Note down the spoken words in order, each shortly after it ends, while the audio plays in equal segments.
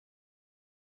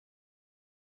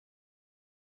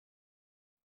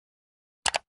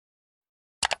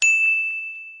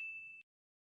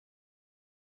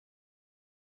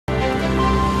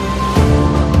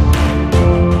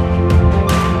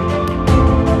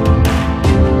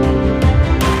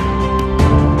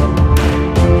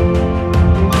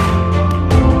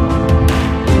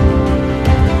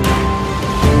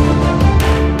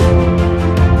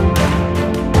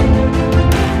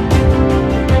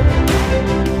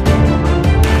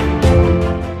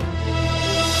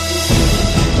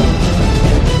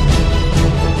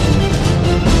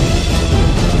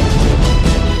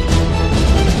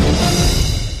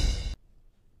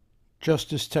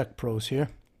Justice Tech Pros here.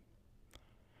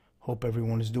 Hope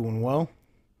everyone is doing well.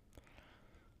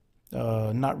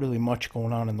 Not really much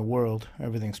going on in the world.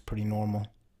 Everything's pretty normal.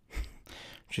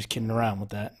 Just kidding around with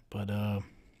that, but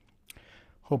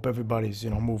hope everybody's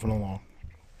moving along.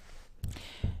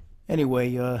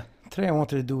 Anyway, today I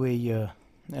wanted to do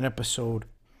an episode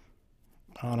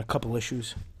on a couple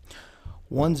issues.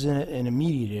 One's an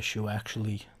immediate issue,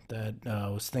 actually, that I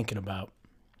was thinking about.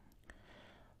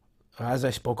 As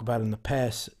I spoke about in the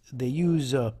past, they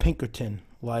use Pinkerton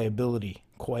liability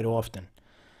quite often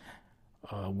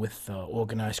with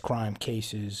organized crime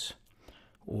cases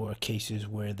or cases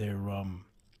where they're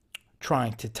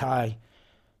trying to tie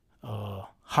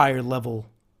higher level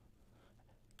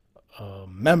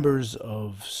members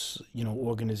of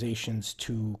organizations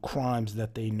to crimes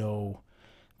that they know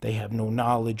they have no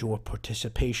knowledge or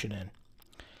participation in.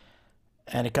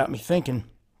 And it got me thinking,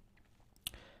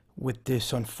 with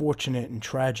this unfortunate and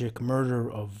tragic murder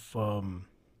of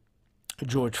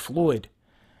George Floyd,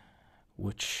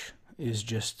 which is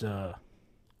just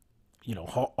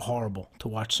horrible to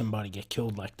watch somebody get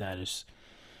killed like that. Is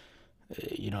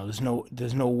there's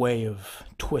no way of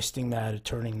twisting that or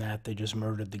turning that. They just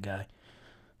murdered the guy,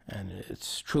 and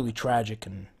it's truly tragic,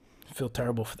 and I feel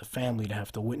terrible for the family to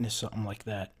have to witness something like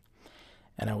that.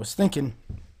 And I was thinking,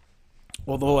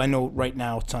 although I know right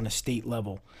now it's on a state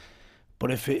level, but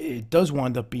if it does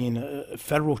wind up being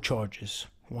federal charges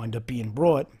wind up being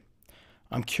brought,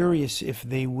 I'm curious if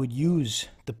they would use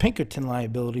the Pinkerton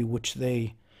liability, which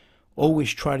they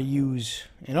always try to use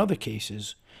in other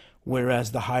cases,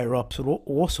 whereas the higher-ups would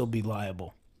also be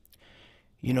liable.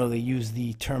 They use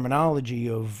the terminology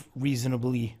of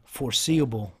reasonably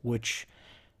foreseeable, which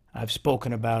I've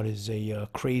spoken about as a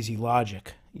crazy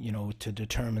logic, to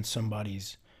determine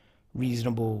somebody's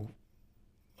reasonable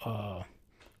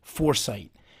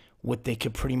foresight, what they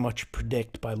could pretty much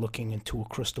predict by looking into a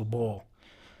crystal ball.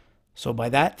 So by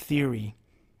that theory,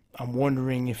 I'm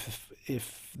wondering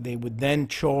if they would then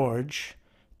charge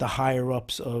the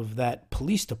higher-ups of that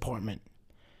police department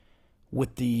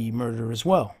with the murder as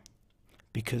well,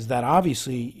 because that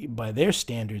obviously, by their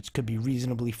standards, could be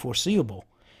reasonably foreseeable.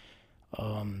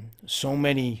 So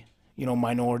many,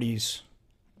 minorities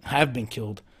have been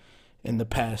killed in the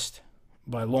past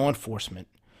by law enforcement.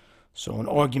 So an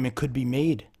argument could be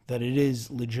made that it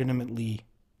is legitimately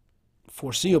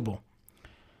foreseeable.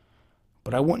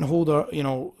 But I wouldn't hold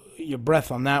your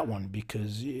breath on that one,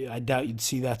 because I doubt you'd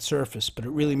see that surface. But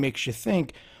it really makes you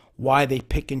think why they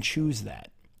pick and choose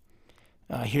that.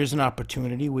 Here's an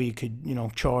opportunity where you could,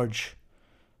 charge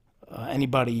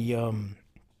anybody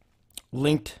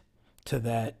linked to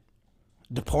that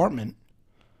department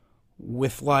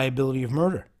with liability of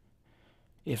murder,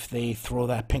 if they throw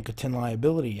that Pinkerton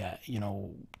liability at,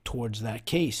 towards that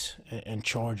case and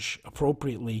charge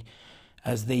appropriately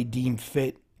as they deem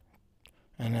fit,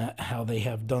 and how they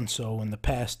have done so in the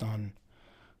past on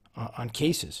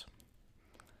cases.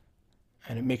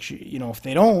 And it makes you, if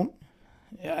they don't,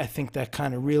 I think that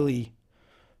kind of really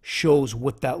shows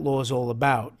what that law is all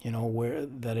about, where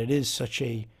that it is such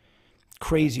a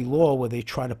crazy law where they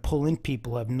try to pull in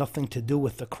people who have nothing to do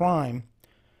with the crime,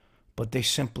 but they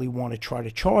simply want to try to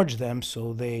charge them,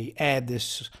 so they add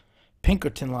this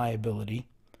Pinkerton liability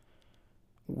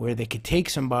where they could take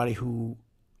somebody who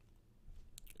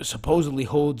supposedly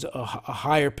holds a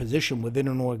higher position within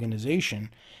an organization,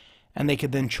 and they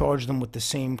could then charge them with the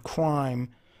same crime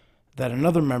that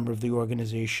another member of the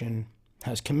organization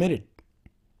has committed.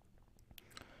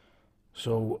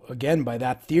 So again, by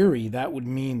that theory, that would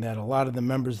mean that a lot of the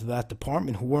members of that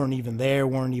department who weren't even there,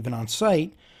 weren't even on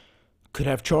site, could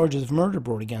have charges of murder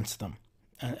brought against them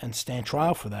and stand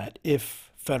trial for that if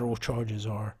federal charges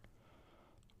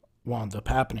wound up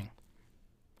happening.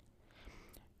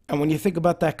 And when you think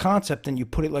about that concept and you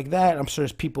put it like that, I'm sure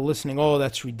there's people listening, oh,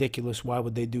 that's ridiculous. Why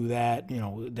would they do that?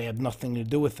 They have nothing to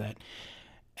do with that.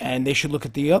 And they should look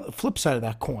at the flip side of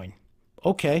that coin.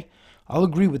 Okay, I'll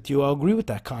agree with you. I'll agree with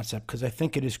that concept, because I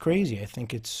think it is crazy. I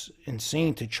think it's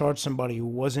insane to charge somebody who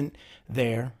wasn't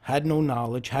there, had no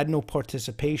knowledge, had no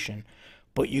participation,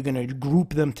 but you're going to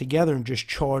group them together and just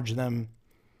charge them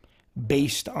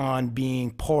based on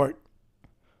being part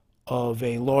of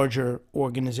a larger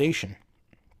organization.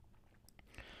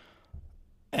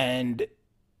 And,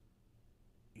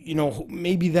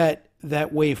 maybe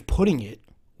that way of putting it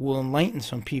will enlighten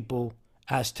some people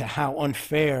as to how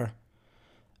unfair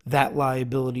that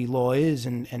liability law is,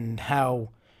 and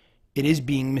how it is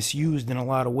being misused in a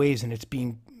lot of ways, and it's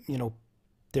being,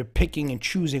 they're picking and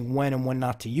choosing when and when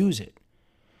not to use it.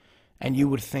 And you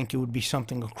would think it would be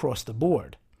something across the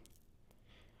board.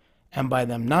 And by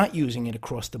them not using it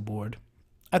across the board,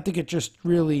 I think it just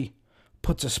really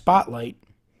puts a spotlight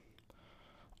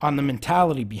on the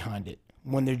mentality behind it,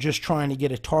 when they're just trying to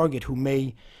get a target who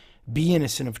may be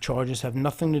innocent of charges, have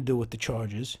nothing to do with the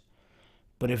charges.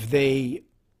 But if they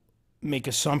make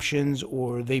assumptions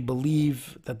or they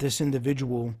believe that this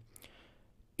individual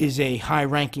is a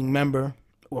high-ranking member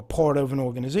or part of an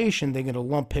organization, they're going to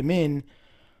lump him in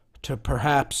to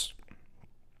perhaps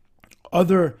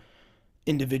other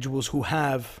individuals who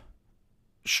have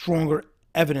stronger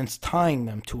evidence tying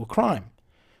them to a crime.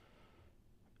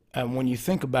 And when you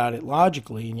think about it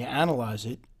logically and you analyze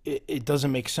it, it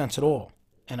doesn't make sense at all.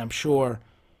 And I'm sure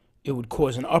it would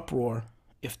cause an uproar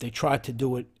if they tried to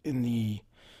do it in the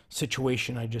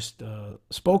situation I just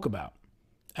spoke about.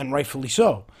 And rightfully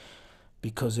so,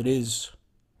 because it is,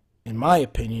 in my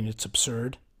opinion, it's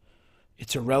absurd,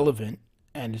 it's irrelevant,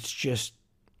 and it's just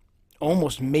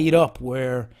almost made up,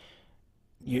 where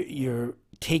you're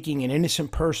taking an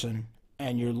innocent person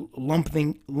and you're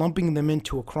lumping them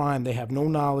into a crime they have no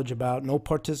knowledge about, no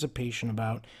participation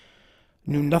about,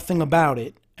 knew nothing about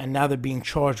it, and now they're being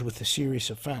charged with a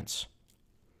serious offense.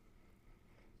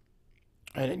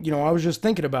 And, I was just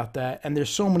thinking about that, and there's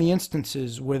so many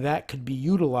instances where that could be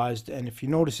utilized, and if you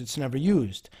notice, it's never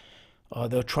used.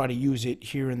 They'll try to use it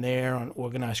here and there on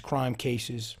organized crime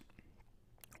cases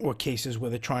or cases where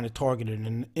they're trying to target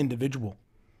an individual.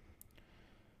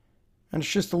 And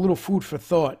it's just a little food for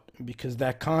thought, because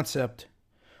that concept,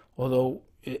 although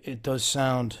it does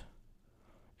sound,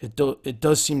 it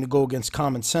does seem to go against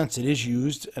common sense, it is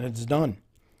used and it's done.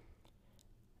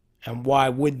 And why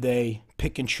would they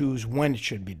pick and choose when it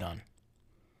should be done?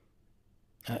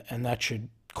 And that should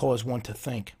cause one to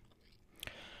think.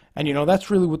 And, that's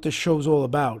really what this show's all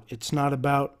about. It's not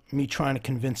about me trying to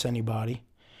convince anybody.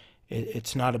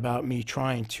 It's not about me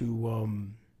trying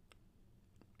to,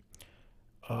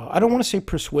 I don't want to say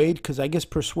persuade, because I guess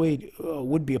persuade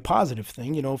would be a positive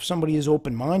thing. If somebody is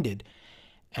open-minded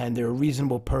and they're a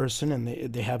reasonable person and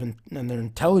they're an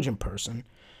intelligent person,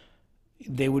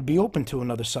 they would be open to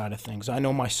another side of things. I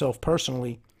know myself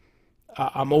personally,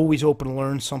 I'm always open to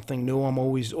learn something new. I'm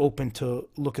always open to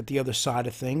look at the other side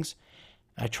of things.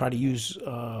 I try to use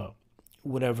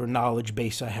whatever knowledge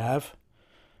base I have.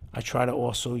 I try to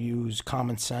also use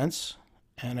common sense,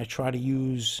 and I try to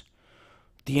use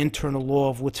the internal law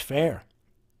of what's fair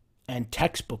and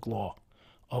textbook law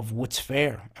of what's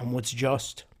fair and what's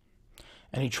just.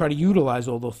 And you try to utilize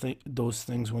all those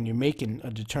things when you're making a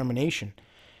determination.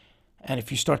 And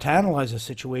if you start to analyze a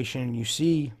situation and you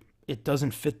see it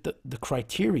doesn't fit the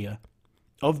criteria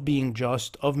of being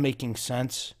just, of making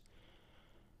sense,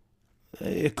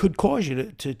 it could cause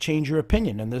you to change your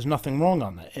opinion, and there's nothing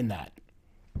wrong in that.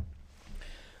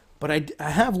 But I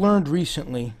have learned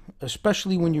recently,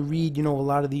 especially when you read, a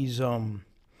lot of these online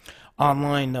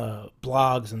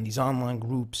blogs and these online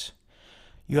groups,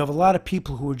 you have a lot of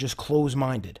people who are just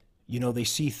closed-minded. They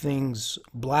see things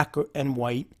black and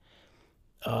white.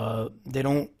 They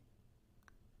don't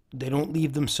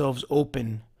leave themselves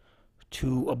open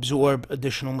to absorb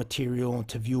additional material and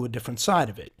to view a different side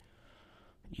of it.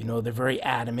 They're very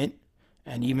adamant,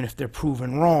 and even if they're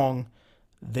proven wrong,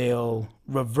 they'll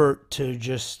revert to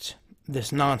just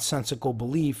this nonsensical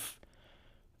belief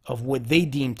of what they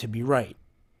deem to be right.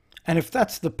 And if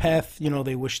that's the path,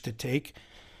 they wish to take,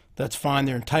 that's fine,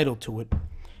 they're entitled to it.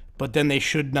 But then they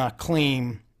should not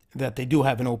claim that they do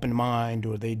have an open mind,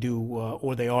 or they do,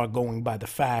 or they are going by the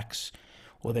facts,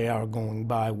 or they are going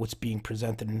by what's being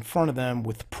presented in front of them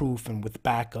with proof and with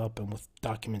backup and with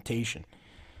documentation.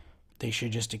 They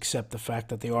should just accept the fact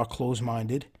that they are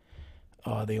closed-minded.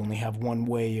 They only have one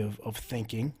way of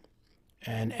thinking,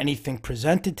 and anything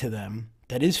presented to them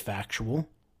that is factual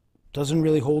doesn't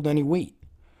really hold any weight.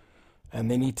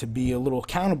 And they need to be a little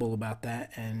accountable about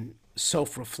that and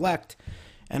self-reflect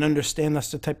and understand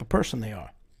that's the type of person they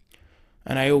are.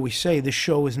 And I always say this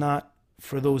show is not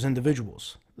for those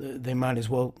individuals. They might as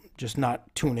well just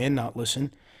not tune in, not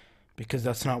listen, because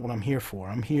that's not what I'm here for.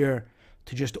 I'm here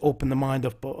to just open the mind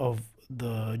of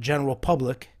the general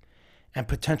public and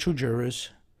potential jurors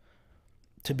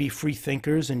to be free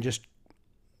thinkers and just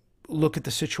look at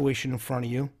the situation in front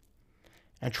of you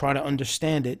and try to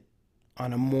understand it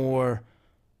on a more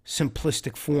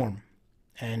simplistic form,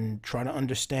 and try to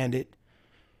understand it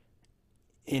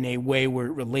in a way where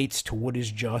it relates to what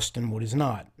is just and what is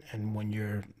not. And when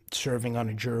you're serving on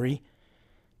a jury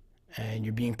and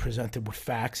you're being presented with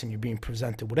facts and you're being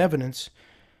presented with evidence,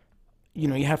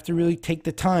 you have to really take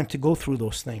the time to go through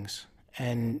those things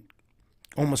and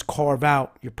almost carve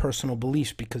out your personal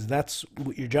beliefs, because that's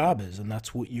what your job is and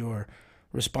that's what your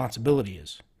responsibility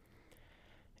is.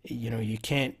 You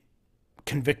can't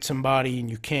convict somebody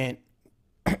and you can't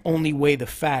only weigh the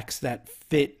facts that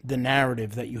fit the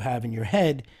narrative that you have in your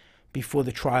head before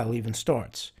the trial even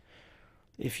starts.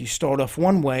 If you start off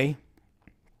one way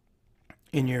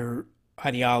in your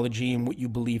ideology and what you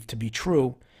believe to be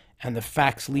true, and the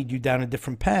facts lead you down a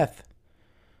different path,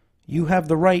 you have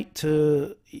the right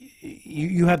to,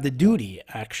 you have the duty,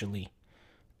 actually,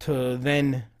 to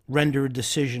then render a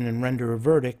decision and render a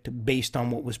verdict based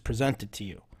on what was presented to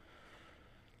you.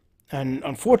 And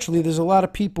unfortunately, there's a lot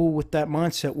of people with that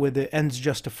mindset where the ends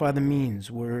justify the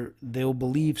means, where they'll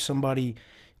believe somebody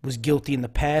was guilty in the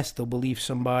past, they'll believe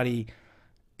somebody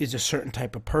is a certain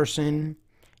type of person,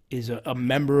 is a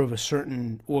member of a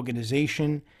certain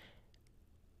organization,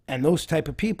 and those type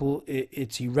of people,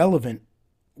 it's irrelevant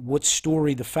what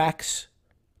story the facts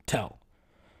tell.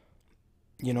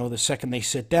 You know, the second they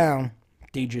sit down,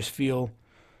 they just feel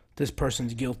this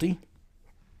person's guilty,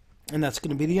 and that's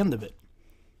going to be the end of it.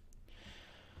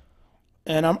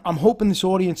 And I'm hoping this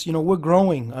audience, you know, we're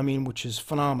growing, I mean, which is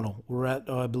phenomenal. We're at,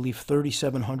 I believe,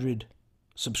 3,700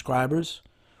 subscribers,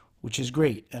 which is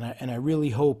great. And I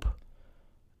really hope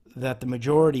that the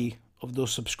majority of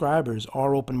those subscribers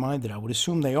are open-minded. I would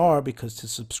assume they are, because to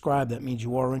subscribe, that means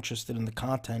you are interested in the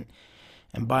content.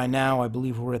 And by now, I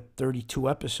believe we're at 32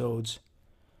 episodes.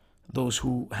 Those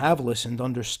who have listened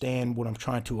understand what I'm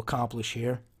trying to accomplish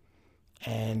here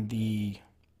and the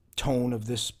tone of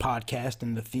this podcast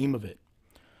and the theme of it.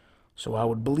 So I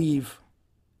would believe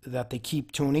that they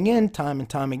keep tuning in time and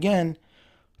time again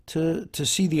to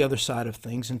see the other side of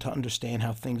things and to understand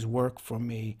how things work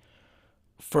from a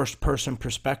first-person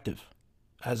perspective,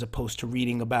 as opposed to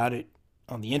reading about it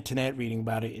on the internet, reading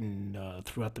about it in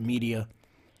throughout the media,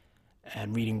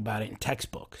 and reading about it in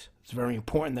textbooks. It's very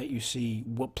important that you see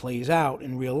what plays out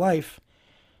in real life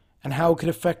and how it could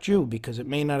affect you, because it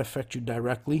may not affect you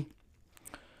directly.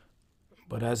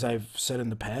 But as I've said in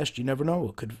the past, you never know.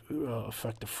 It could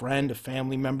affect a friend, a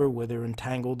family member, where they're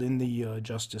entangled in the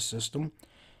justice system.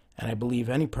 And I believe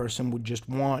any person would just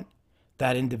want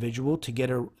that individual to get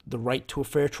the right to a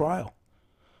fair trial,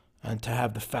 and to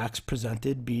have the facts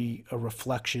presented be a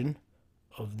reflection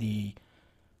of the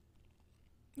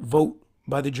vote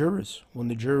by the jurors. When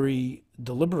the jury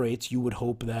deliberates, you would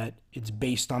hope that it's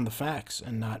based on the facts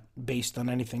and not based on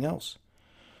anything else.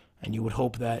 And you would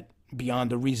hope that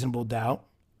beyond a reasonable doubt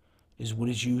is what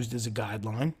is used as a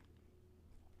guideline.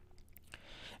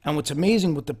 And what's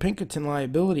amazing with the Pinkerton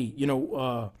liability, you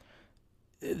know,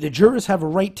 the jurors have a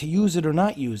right to use it or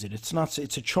not use it.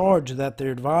 It's a charge that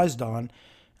they're advised on,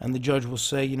 and the judge will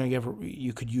say, you know,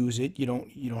 you could use it. You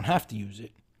don't have to use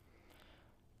it.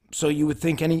 So you would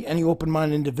think any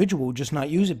open-minded individual would just not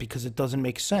use it because it doesn't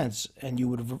make sense, and you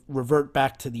would revert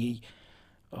back to the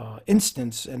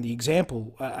instance and the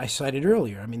example I cited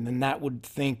earlier. I mean, then that would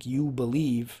think you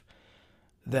believe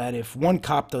that if one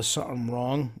cop does something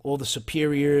wrong, all the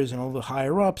superiors and all the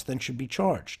higher-ups then should be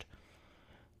charged.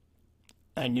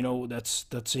 And, you know, it's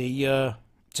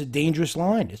a dangerous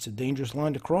line. It's a dangerous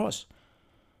line to cross,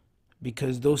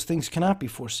 because those things cannot be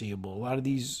foreseeable. A lot of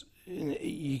these,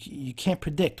 you can't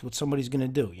predict what somebody's going to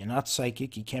do. You're not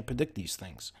psychic. You can't predict these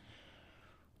things.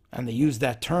 And they use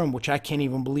that term, which I can't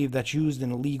even believe that's used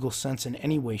in a legal sense in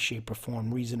any way, shape, or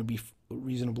form,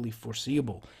 reasonably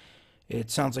foreseeable.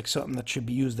 It sounds like something that should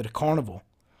be used at a carnival.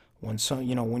 When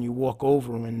when you walk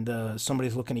over and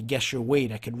somebody's looking to guess your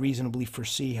weight, I could reasonably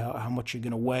foresee how much you're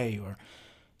going to weigh, or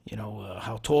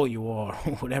how tall you are,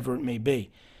 or whatever it may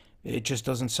be. It just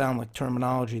doesn't sound like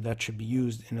terminology that should be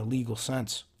used in a legal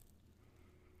sense.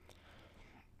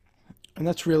 And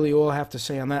that's really all I have to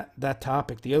say on that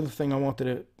topic. The other thing I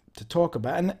wanted to talk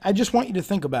about, and I just want you to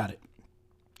think about it.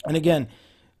 And again,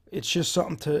 it's just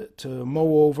something to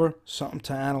mull over, something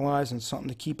to analyze, and something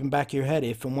to keep in the back of your head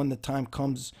if and when the time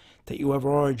comes that you ever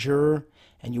are a juror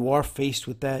and you are faced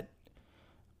with that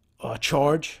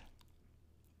charge.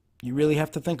 You really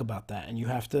have to think about that, and you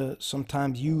have to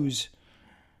sometimes use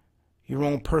your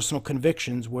own personal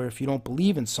convictions, where if you don't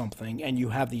believe in something and you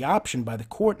have the option by the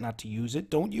court not to use it,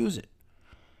 don't use it.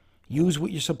 Use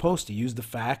what you're supposed to. Use the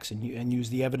facts and use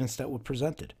the evidence that were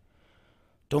presented.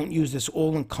 Don't use this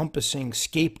all-encompassing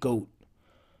scapegoat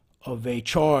of a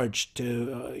charge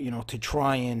to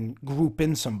try and group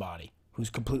in somebody who's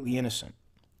completely innocent.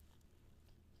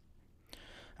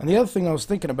 And the other thing I was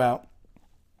thinking about,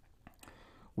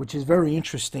 which is very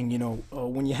interesting,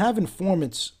 when you have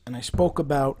informants, and I spoke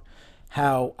about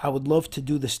how I would love to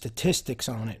do the statistics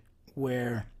on it,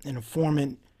 where an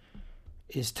informant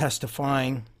is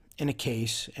testifying in a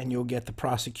case, and you'll get the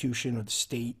prosecution or the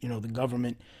state, the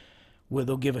government, where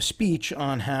they'll give a speech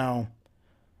on how,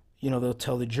 they'll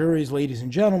tell the juries, ladies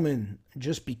and gentlemen,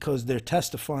 just because they're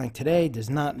testifying today does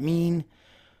not mean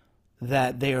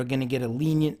that they are going to get a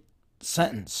lenient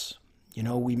sentence.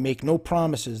 We make no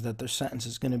promises that their sentence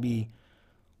is going to be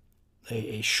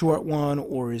a short one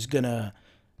or is going to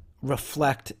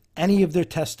reflect any of their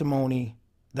testimony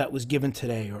that was given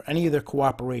today or any of their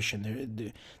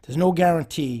cooperation. There's no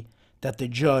guarantee that the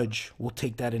judge will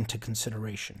take that into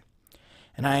consideration.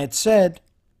 And I had said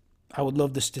I would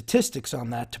love the statistics on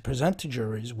that to present to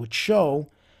juries, which show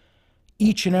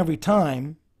each and every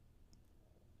time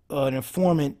an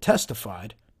informant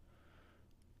testified,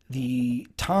 the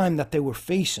time that they were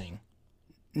facing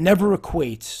never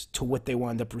equates to what they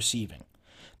wind up receiving.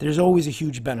 There's always a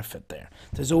huge benefit there.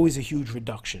 There's always a huge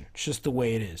reduction. It's just the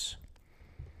way it is.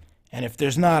 And if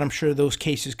there's not, I'm sure those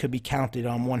cases could be counted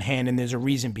on one hand, and there's a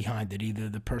reason behind it. Either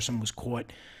the person was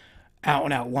caught out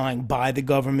and out lying by the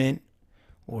government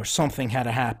or something had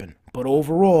to happen. But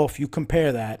overall, if you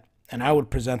compare that, and I would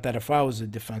present that if I was a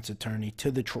defense attorney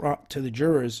to the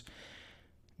jurors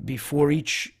before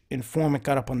each informant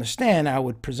got up on the stand, I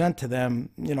would present to them,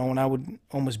 and I would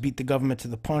almost beat the government to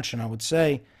the punch, and I would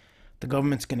say, the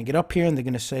government's going to get up here and they're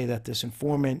going to say that this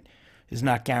informant is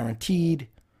not guaranteed,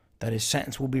 that his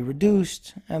sentence will be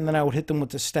reduced, and then I would hit them with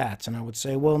the stats, and I would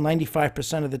say, well,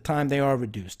 95% of the time they are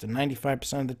reduced, and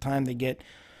 95% of the time they get,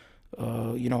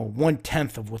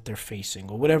 1/10 of what they're facing,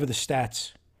 or whatever the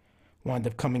stats wind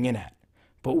up coming in at.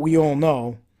 But we all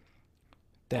know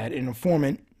that an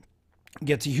informant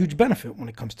gets a huge benefit when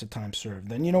it comes to time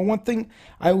served. And one thing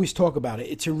I always talk about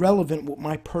it's irrelevant what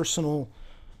my personal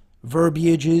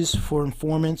verbiage is for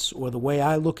informants or the way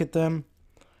I look at them,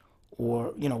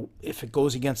 or if it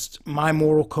goes against my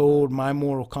moral code, my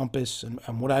moral compass,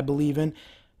 and what I believe in.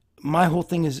 My whole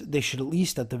thing is they should at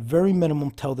least at the very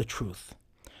minimum tell the truth.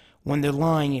 When they're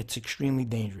lying, it's extremely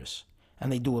dangerous,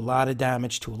 and they do a lot of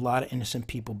damage to a lot of innocent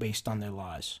people based on their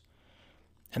lies,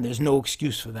 and there's no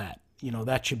excuse for that.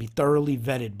 That should be thoroughly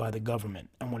vetted by the government.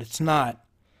 And when it's not,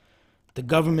 the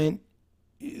government,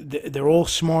 they're all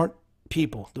smart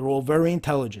people. They're all very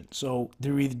intelligent. So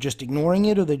they're either just ignoring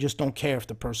it or they just don't care if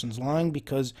the person's lying,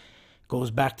 because it goes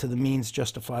back to the means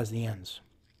justifies the ends.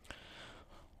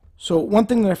 So one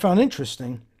thing that I found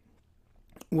interesting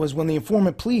was when the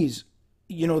informant pleas,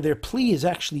 their plea is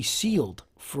actually sealed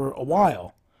for a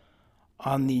while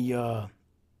on the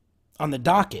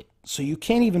docket. So you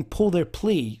can't even pull their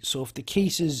plea. So if the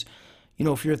case is,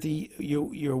 if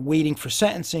you're waiting for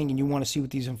sentencing and you want to see what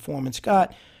these informants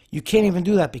got, you can't even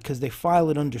do that because they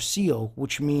file it under seal,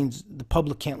 which means the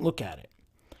public can't look at it.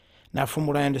 Now, from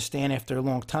what I understand, after a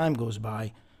long time goes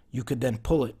by, you could then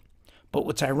pull it. But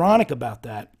what's ironic about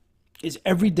that is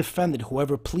every defendant,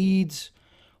 whoever pleads,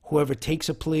 whoever takes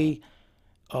a plea,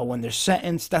 when they're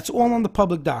sentenced, that's all on the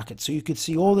public docket. So you could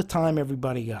see all the time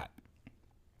everybody got.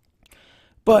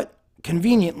 But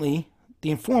conveniently,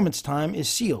 the informant's time is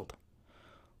sealed.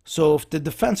 So if the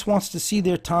defense wants to see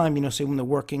their time, say when they're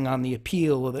working on the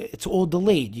appeal, it's all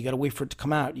delayed. You got to wait for it to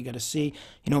come out. You got to see,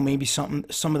 maybe some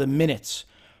of the minutes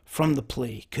from the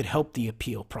plea could help the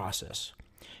appeal process.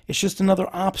 It's just another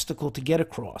obstacle to get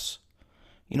across.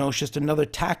 It's just another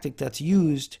tactic that's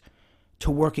used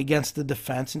to work against the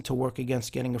defense and to work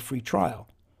against getting a free trial.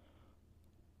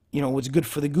 What's good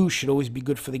for the goose should always be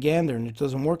good for the gander, and it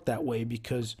doesn't work that way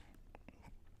because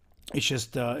it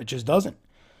just doesn't.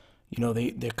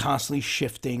 They're constantly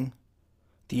shifting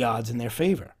the odds in their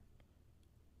favor.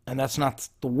 And that's not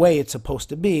the way it's supposed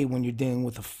to be when you're dealing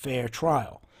with a fair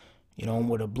trial, and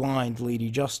with a blind lady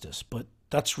justice. But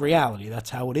that's reality. That's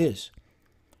how it is.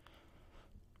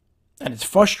 And it's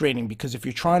frustrating because if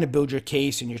you're trying to build your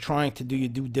case and you're trying to do your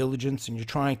due diligence and you're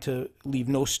trying to leave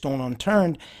no stone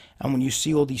unturned, and when you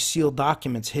see all these sealed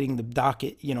documents hitting the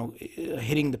docket,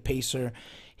 hitting the pacer,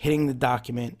 hitting the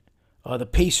document, the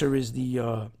pacer is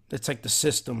it's like the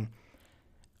system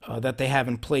that they have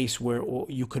in place where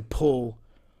you could pull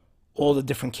all the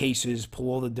different cases, pull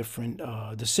all the different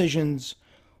decisions,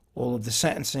 all of the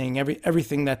sentencing,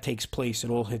 everything that takes place.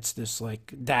 It all hits this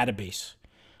like database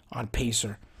on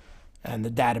pacer. And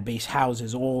the database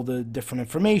houses all the different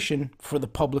information for the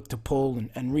public to pull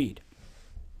and read.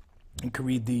 You can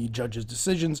read the judge's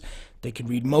decisions. They could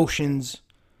read motions.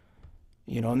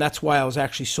 And that's why I was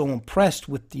actually so impressed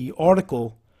with the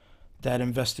article that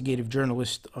investigative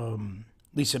journalist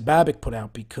Lisa Babbitt put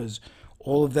out, because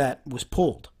all of that was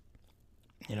pulled.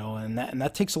 And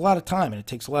that takes a lot of time and it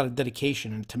takes a lot of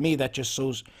dedication. And to me, that just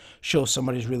shows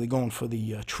somebody's really going for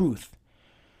the truth.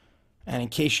 And in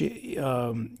case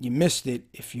you missed it,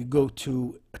 if you go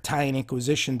to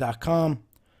ItalianInquisition.com,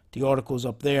 the article's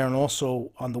up there, and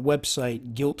also on the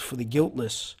website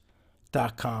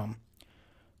guiltfortheguiltless.com.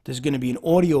 There's going to be an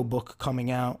audio book coming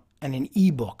out and an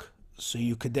ebook. So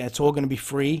it's all going to be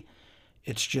free.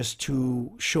 It's just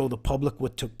to show the public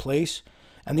what took place.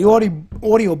 And the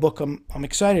audio book I'm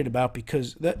excited about,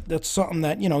 because that's something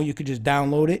that, you could just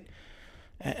download it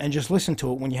and just listen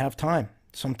to it when you have time.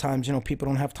 Sometimes, people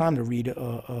don't have time to read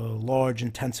a large,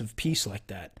 intensive piece like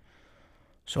that.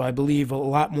 So I believe a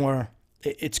lot more.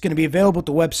 It's going to be available at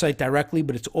the website directly,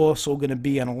 but it's also going to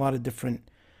be on a lot of different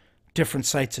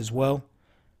sites as well.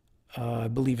 I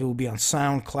believe it will be on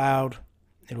SoundCloud.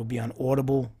 It'll be on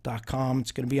audible.com.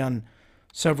 It's going to be on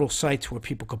several sites where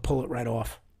people could pull it right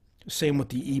off. Same with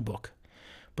the ebook.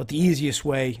 But the easiest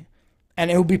way,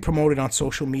 and it will be promoted on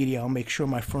social media. I'll make sure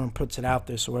my firm puts it out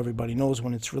there so everybody knows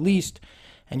when it's released.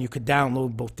 And you could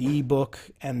download both the ebook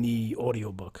and the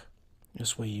audiobook.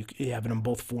 This way you have it in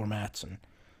both formats, and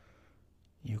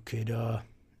you could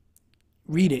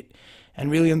read it and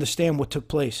really understand what took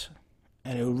place.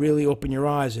 And it will really open your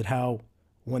eyes at how,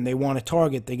 when they want a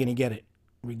target, they're going to get it,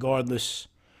 regardless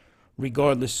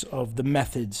of the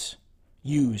methods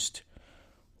used.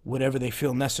 Whatever they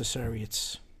feel necessary,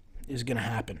 is going to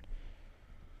happen.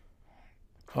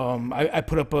 I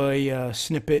put up a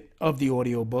snippet of the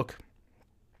audiobook.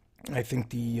 I think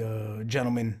the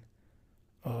gentleman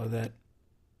that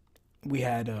we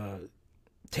had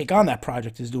take on that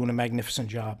project is doing a magnificent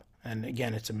job. And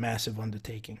again, it's a massive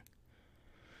undertaking.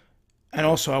 And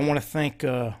also, I want to thank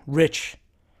Rich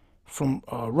from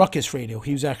Ruckus Radio.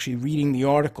 He was actually reading the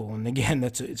article. And again,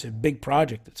 it's a big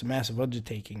project. It's a massive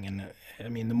undertaking. And I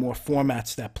mean, the more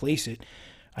formats that place it,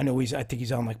 I think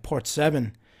he's on like part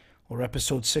 7 or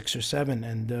episode 6 or 7.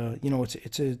 And,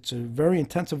 it's a very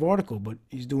intensive article, but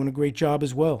he's doing a great job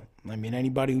as well. I mean,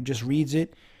 anybody who just reads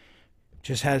it,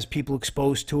 just has people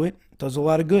exposed to it, does a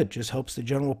lot of good. Just helps the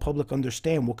general public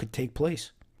understand what could take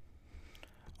place.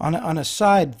 On a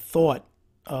side thought,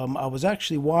 I was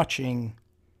actually watching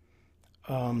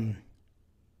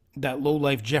that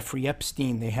lowlife Jeffrey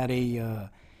Epstein. They had a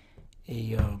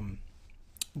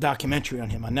documentary on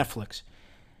him on Netflix,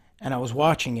 and I was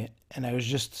watching it, and I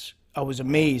was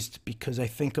amazed, because I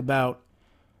think about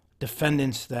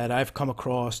defendants that I've come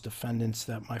across, defendants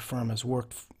that my firm has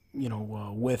worked,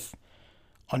 with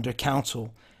under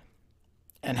counsel,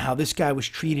 and how this guy was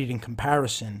treated in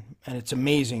comparison. And it's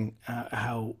amazing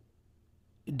how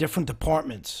different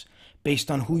departments, based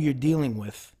on who you're dealing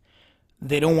with,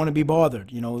 they don't want to be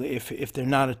bothered. If they're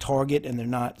not a target and they're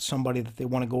not somebody that they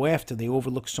want to go after, they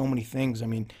overlook so many things. I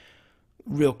mean,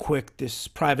 real quick, this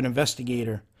private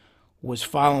investigator was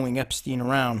following Epstein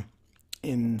around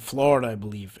in Florida, I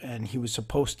believe, and he was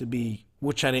supposed to be,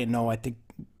 which I didn't know, I think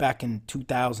back in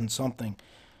 2000 something,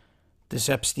 this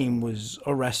Epstein was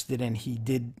arrested, and he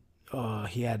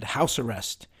had house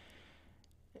arrest,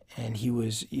 and he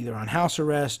was either on house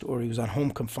arrest or he was on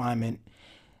home confinement,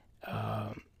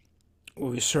 or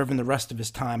he was serving the rest of his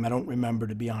time. I don't remember,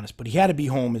 to be honest, but he had to be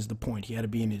home is the point. He had to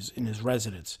be in his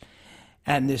residence.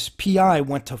 And this PI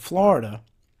went to Florida,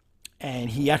 and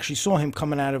he actually saw him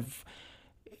coming out of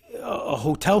a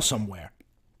hotel somewhere.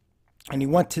 And he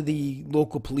went to the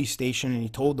local police station, and he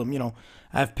told them,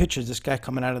 I have pictures of this guy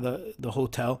coming out of the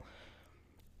hotel.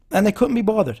 And they couldn't be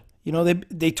bothered.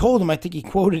 They told him, I think he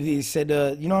quoted, he said,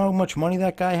 you know how much money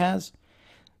that guy has?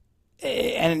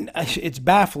 And it's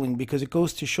baffling, because it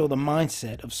goes to show the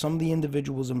mindset of some of the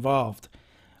individuals involved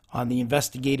on the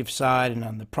investigative side and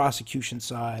on the prosecution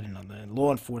side and on the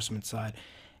law enforcement side.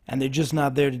 And they're just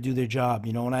not there to do their job,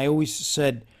 And I always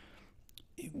said,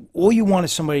 all you want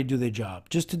is somebody to do their job,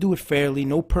 just to do it fairly,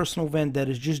 no personal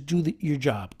vendettas, just do your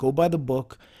job. Go by the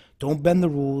book. Don't bend the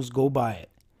rules. Go by it.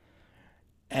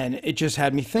 And it just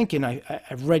had me thinking.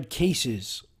 I've read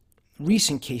cases,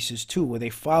 recent cases too, where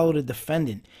they followed a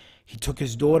defendant. He took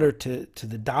his daughter to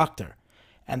the doctor,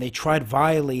 and they tried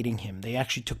violating him. They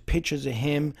actually took pictures of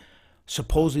him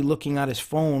supposedly looking at his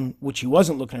phone, which he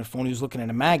wasn't looking at his phone. He was looking at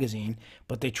a magazine,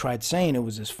 but they tried saying it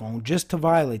was his phone just to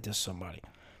violate this somebody.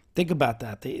 Think about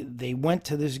that. They went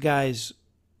to this guy's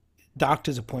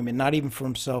doctor's appointment, not even for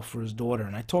himself, for his daughter.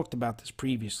 And I talked about this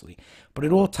previously. But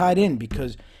it all tied in,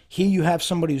 because here you have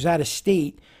somebody who's out of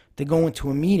state. They go into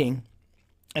a meeting,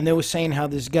 and they were saying how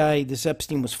this guy, this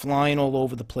Epstein, was flying all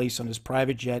over the place on his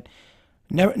private jet.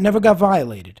 Never got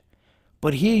violated.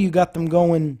 But here you got them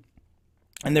going,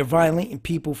 and they're violating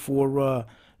people for,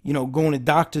 going to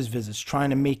doctor's visits, trying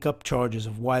to make up charges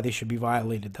of why they should be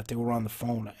violated, that they were on the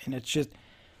phone. And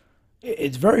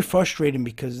it's very frustrating,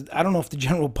 because I don't know if the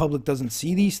general public doesn't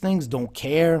see these things, don't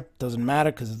care, doesn't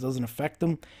matter because it doesn't affect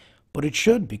them. But it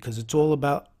should, because it's all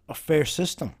about a fair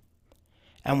system.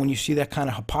 And when you see that kind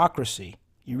of hypocrisy,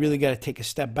 you really got to take a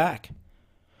step back.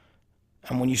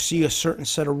 And when you see a certain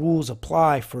set of rules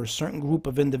apply for a certain group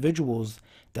of individuals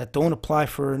that don't apply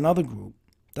for another group,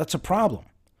 that's a problem.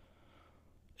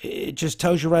 It just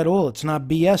tells you right all. It's not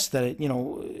BS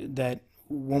that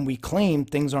when we claim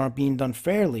things aren't being done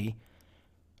fairly,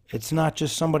 it's not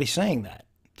just somebody saying that.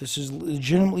 This is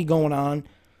legitimately going on.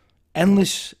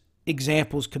 Endless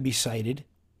examples could be cited.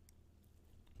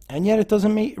 And yet it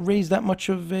doesn't raise that much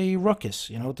of a ruckus.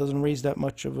 It doesn't raise that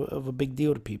much of a big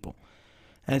deal to people.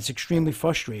 And it's extremely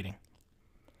frustrating.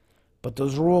 But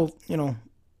those are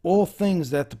all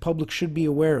things that the public should be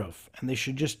aware of. And they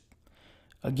should just,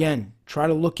 again, try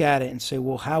to look at it and say,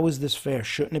 well, how is this fair?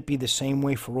 Shouldn't it be the same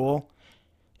way for all?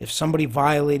 If somebody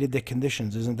violated their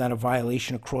conditions, isn't that a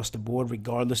violation across the board,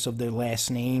 regardless of their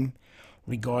last name,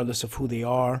 regardless of who they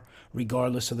are,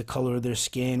 regardless of the color of their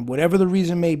skin, whatever the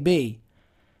reason may be,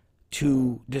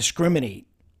 to discriminate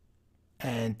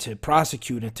and to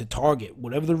prosecute and to target,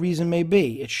 whatever the reason may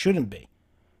be, it shouldn't be.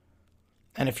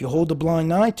 And if you hold a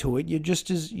blind eye to it, you're just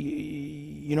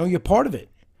you're part of it.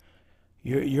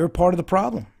 You're part of the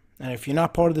problem. And if you're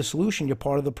not part of the solution, you're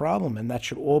part of the problem. And that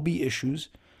should all be issues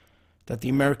that the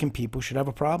American people should have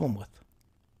a problem with.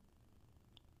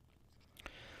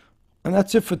 And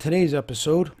that's it for today's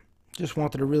episode. Just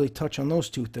wanted to really touch on those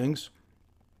two things.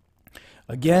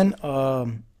 Again,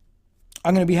 I'm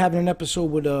going to be having an episode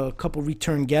with a couple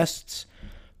return guests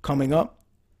coming up,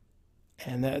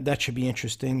 and that should be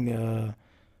interesting.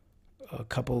 A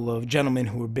couple of gentlemen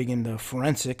who are big into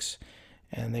forensics,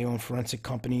 and they own forensic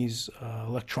companies,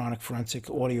 electronic forensic,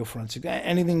 audio forensic,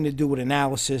 anything to do with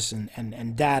analysis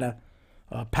and data.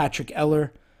 Patrick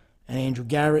Eller and Andrew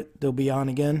Garrett, they'll be on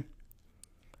again.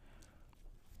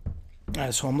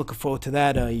 So I'm looking forward to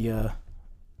that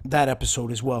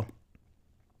episode as well.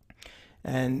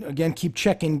 And again, keep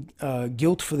checking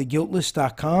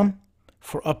guiltfortheguiltless.com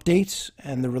for updates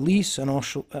and the release, and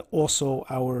also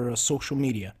our social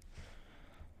media.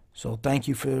 So thank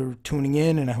you for tuning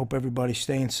in, and I hope everybody's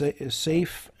staying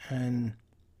safe, and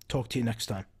talk to you next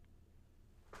time.